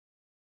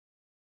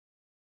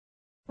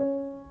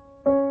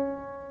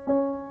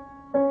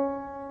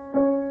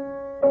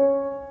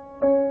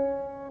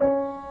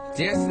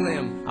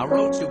I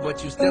wrote you,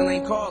 but you still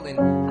ain't calling.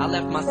 I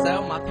left my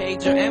cell, my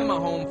pager, and my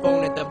home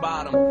phone at the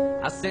bottom.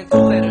 I sent 2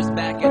 letters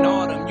back in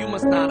autumn, you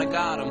must not have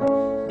got them.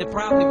 There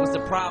probably was a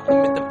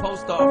problem at the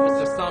post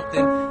office or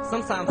something.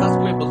 Sometimes I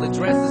scribble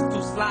addresses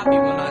too sloppy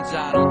when I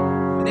jot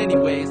them. But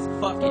anyways,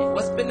 fuck it,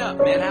 what's been up,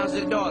 man? How's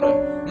your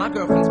daughter? My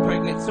girlfriend's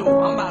pregnant too,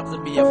 I'm about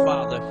to be a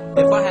father.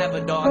 If I have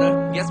a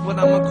daughter, guess what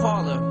I'ma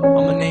call her?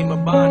 I'ma name her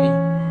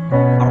Bonnie.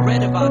 I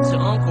read about your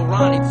Uncle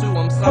Ronnie too,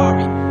 I'm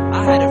sorry.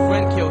 I had a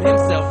friend kill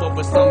himself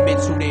over some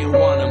bitch who didn't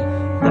want him.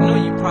 I know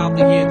you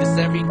probably hear this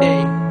every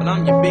day, but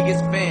I'm your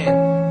biggest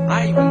fan.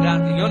 I even got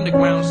the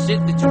underground shit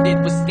that you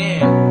did with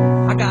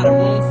Scam. I got a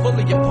room full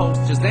of your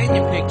posters and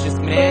your pictures,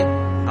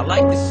 man. I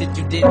like the shit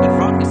you did with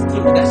Ruckus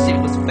too, that shit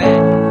was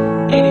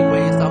fat.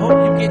 Anyways, I hope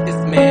you get this,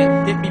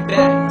 man. Hit me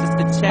back, just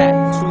to chat.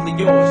 Truly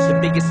yours,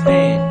 your biggest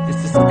fan.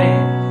 This is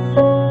Stan.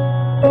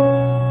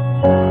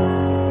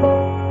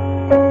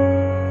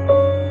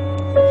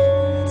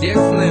 Dear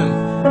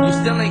Slim, you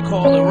still ain't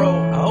called a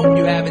road. I hope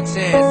you have a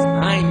chance.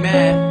 I ain't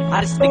mad,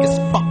 I just think it's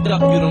fucked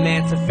up you don't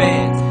answer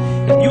fans.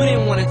 If you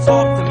didn't want to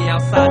talk to me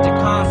outside your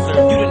concert,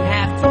 you didn't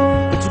have to.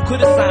 But you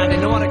could've signed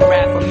an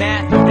autograph for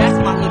Matthew. That's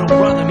my little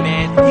brother,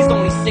 man. He's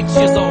only 6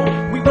 years old.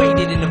 We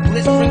waited in the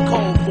blistering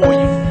cold for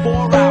you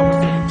for 4 hours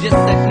and you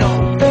just said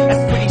no.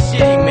 That's pretty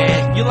shitty,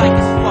 man. You're like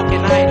his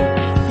fucking idol.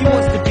 He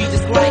wants to be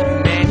just like you,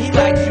 man. He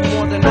likes you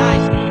more than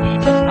I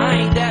do. I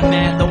ain't that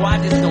mad, though I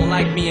just don't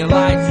like being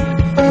lied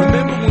to.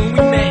 Remember when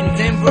we met in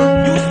Denver?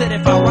 You said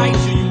if I write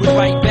you would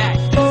write back.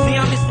 See,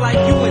 I'm just like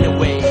you in a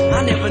way.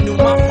 I never knew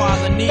my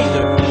father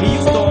neither. He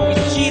used to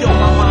always cheat on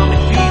my mom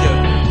and beat her.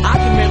 I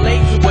can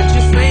relate to what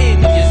you're saying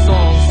in your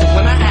songs. So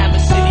when I have a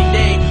shitty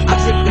day, I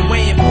drift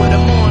away and put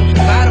them on.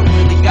 Cause I don't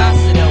really got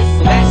shit else.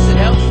 So that shit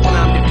helps when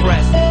I'm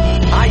depressed.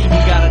 I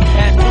even got a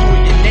tattoo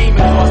with your name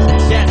across the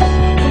chest.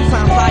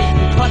 Sometimes I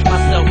even cut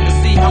myself to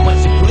see how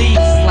much it bleeds.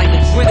 It's like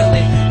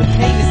adrenaline. The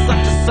pain is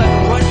such a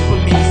sudden rush for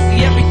me.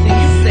 See, everything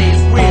you say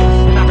is real,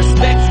 and I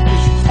respect you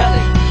cause you tell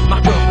it. My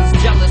girlfriend's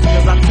jealous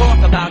cause I talk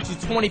about you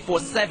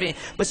 24/7.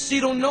 But she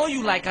don't know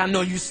you like I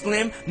know you,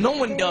 Slim. No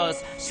one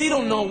does. She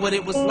don't know what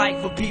it was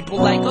like for people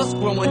like us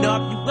growing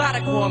up. You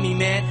gotta call me,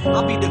 man.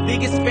 I'll be the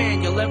biggest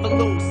fan you'll ever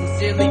lose.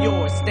 Sincerely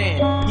yours, Stan.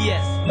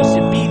 P.S. We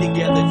should be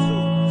together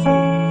too.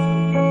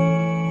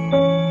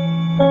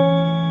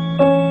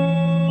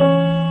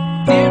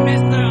 Dear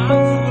mister, I'm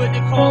too good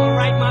to call and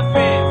write my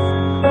fans.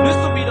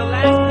 This'll be the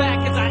last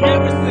package I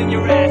ever send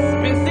your ass.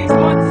 It's been 6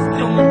 months,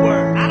 still no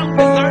word. I don't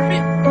deserve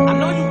it. I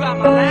know you got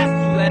my last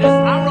 2 letters.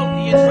 I wrote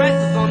the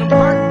addresses on them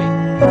perfect.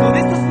 So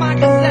this is my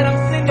cassette I'm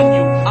sending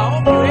you. I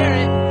hope you hear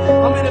it.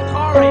 I'm in a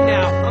car right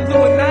now. I'm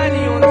doing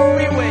 90 on the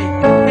freeway.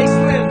 Hey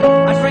Slim,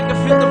 I drank a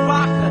 5th of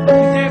vodka.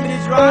 You dare me to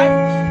drive?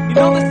 You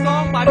know the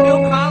song by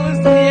Bill Collins,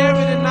 To the Air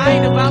of the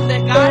Night, about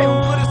that guy who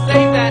could have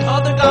saved that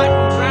other guy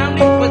from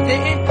drowning but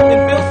didn't?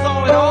 And Bill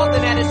saw it all,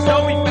 then at a show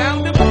he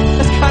found him.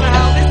 That's kinda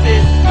how this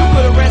is. You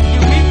could have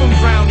rescued me from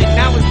drowning.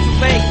 Now it's too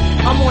late.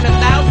 I'm on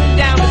 1,000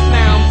 downers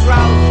now. I'm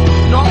drowsy.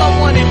 And all I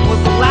wanted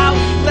was a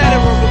lousy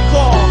letter or a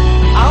call.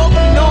 I hope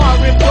you know I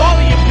ripped all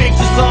of your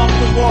pictures off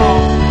the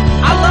wall.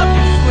 I love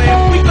you, Slim.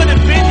 We could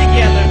have been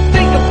together.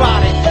 Think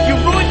about it. You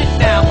ruined it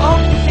now. I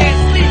hope you can't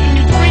sleep and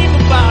you dream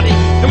about it.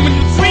 And when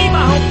you dream,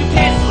 I hope you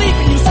can't sleep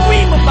and you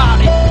scream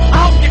about it. I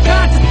hope your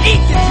conscience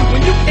eats at you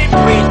when you can't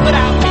breathe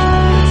without me.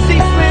 See,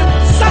 Slim?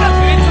 Shut up,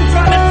 bitch. I'm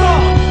trying to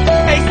talk.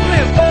 Hey,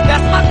 Slim.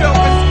 That's my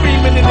girlfriend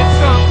screaming in the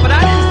trunk. But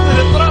I didn't slit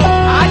her throat.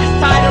 I just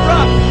tied her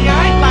up. See,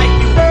 I ain't like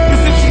you.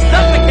 Cause if she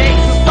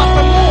suffocates, she'll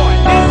suffer more.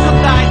 Then she'll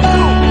die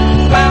too.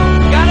 Well,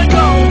 gotta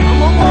go.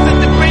 I'm almost at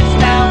the bridge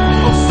now.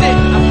 Oh shit,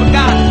 I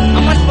forgot.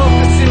 I'm not supposed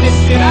to send this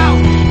shit out.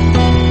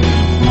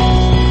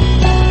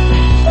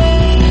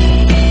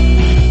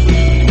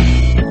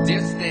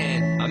 Dear Stan,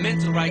 I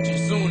meant to write you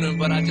sooner,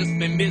 but I just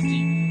been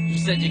busy. You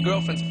said your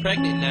girlfriend's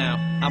pregnant now.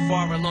 How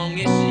far along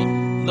is she?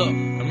 Look,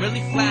 I'm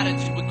really flattered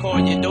you would call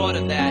your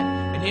daughter that.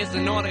 And here's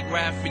an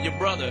autograph for your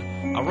brother.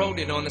 I wrote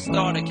it on the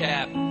starter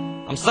cap.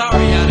 I'm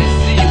sorry I didn't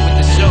see you with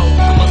the show.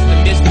 I must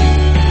have missed you.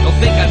 Don't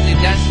think I did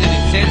that shit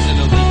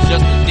intentionally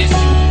just to diss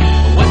you.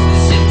 But what's the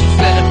shit you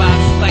said about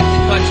you like to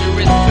cut your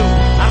wrist too?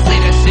 I say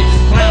that shit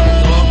is clowning,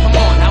 dog. Come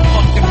on, how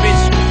fucking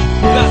bitch you?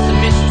 You got some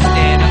issues,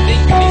 Stan. I think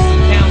you need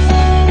some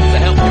counseling to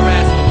help your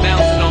ass from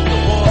bouncing off the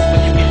walls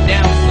when you get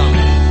down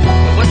something.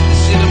 And what's the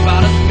shit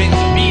about us meant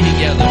to be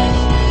together?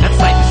 That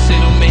type of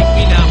shit'll make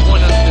me not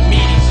want us to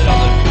meet each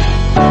other.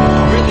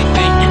 I really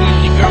think you and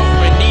your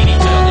girlfriend need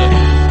each other.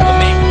 But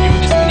maybe you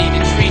just need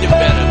to treat her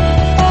better.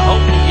 I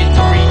hope you get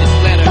to read this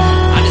letter.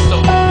 I just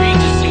hope you read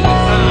this shit in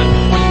time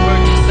before you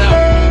hurt yourself.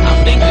 I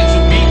think that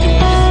you'll be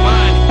doing just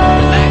fine.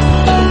 Relax a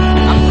little.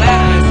 I'm glad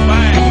I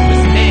inspired you, but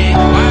Stan,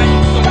 why are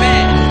you so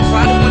mad?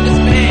 Try to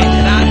understand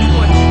that I do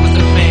want you as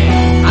a fan.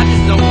 I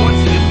just don't want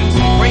you to do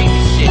some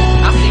crazy shit.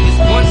 I seen this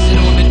one shit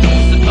on the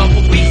news a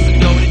couple weeks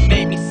ago that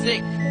made me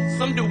sick.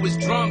 Some dude was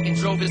drunk and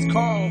drove his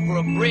car over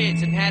a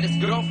bridge and had his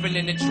girlfriend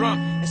in the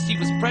trunk, and she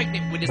was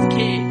pregnant with his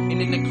kid.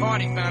 And in the car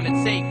they found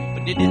a tape,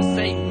 but they didn't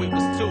say who it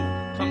was to.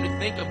 Come to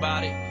think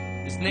about it,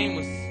 his name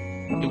was,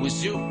 it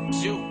was you.